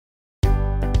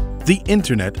The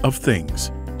Internet of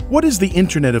Things. What is the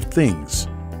Internet of Things?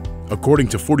 According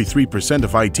to 43%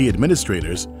 of IT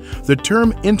administrators, the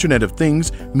term Internet of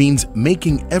Things means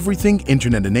making everything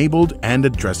Internet-enabled and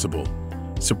addressable.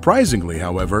 Surprisingly,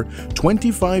 however,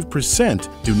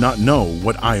 25% do not know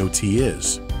what IoT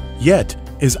is. Yet,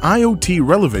 is IoT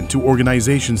relevant to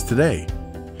organizations today?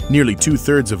 Nearly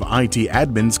two-thirds of IT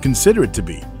admins consider it to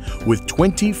be, with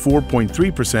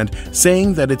 24.3%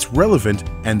 saying that it's relevant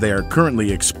and they are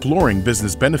currently exploring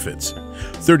business benefits.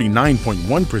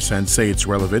 39.1% say it's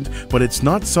relevant, but it's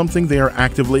not something they are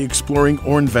actively exploring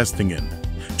or investing in.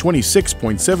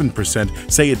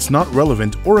 26.7% say it's not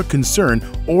relevant or a concern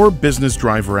or business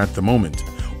driver at the moment,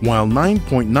 while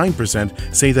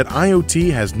 9.9% say that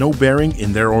IoT has no bearing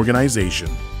in their organization.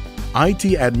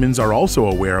 IT admins are also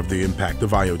aware of the impact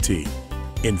of IoT.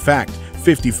 In fact,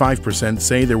 55%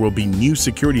 say there will be new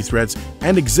security threats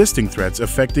and existing threats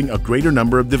affecting a greater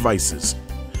number of devices.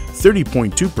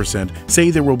 30.2% say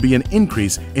there will be an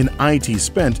increase in IT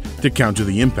spent to counter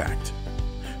the impact.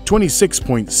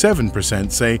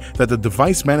 26.7% say that the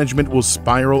device management will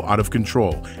spiral out of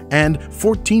control, and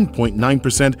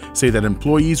 14.9% say that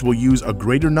employees will use a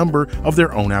greater number of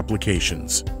their own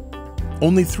applications.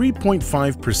 Only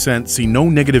 3.5% see no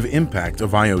negative impact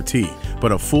of IoT,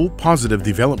 but a full positive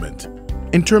development.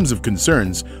 In terms of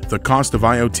concerns, the cost of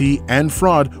IoT and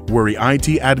fraud worry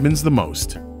IT admins the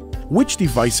most. Which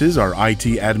devices are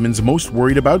IT admins most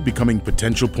worried about becoming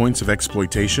potential points of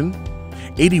exploitation?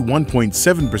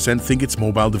 81.7% think it's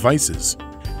mobile devices.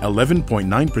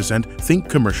 11.9% think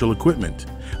commercial equipment.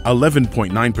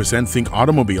 11.9% think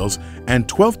automobiles, and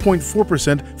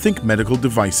 12.4% think medical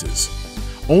devices.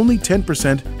 Only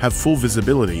 10% have full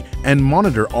visibility and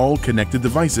monitor all connected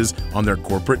devices on their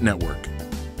corporate network.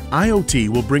 IoT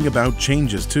will bring about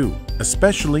changes too,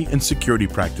 especially in security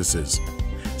practices.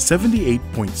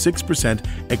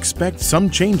 78.6% expect some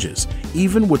changes,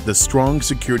 even with the strong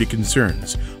security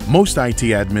concerns. Most IT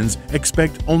admins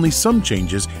expect only some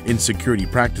changes in security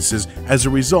practices as a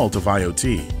result of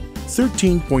IoT.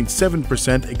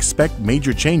 13.7% expect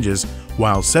major changes,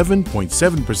 while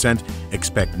 7.7%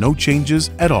 expect no changes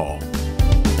at all.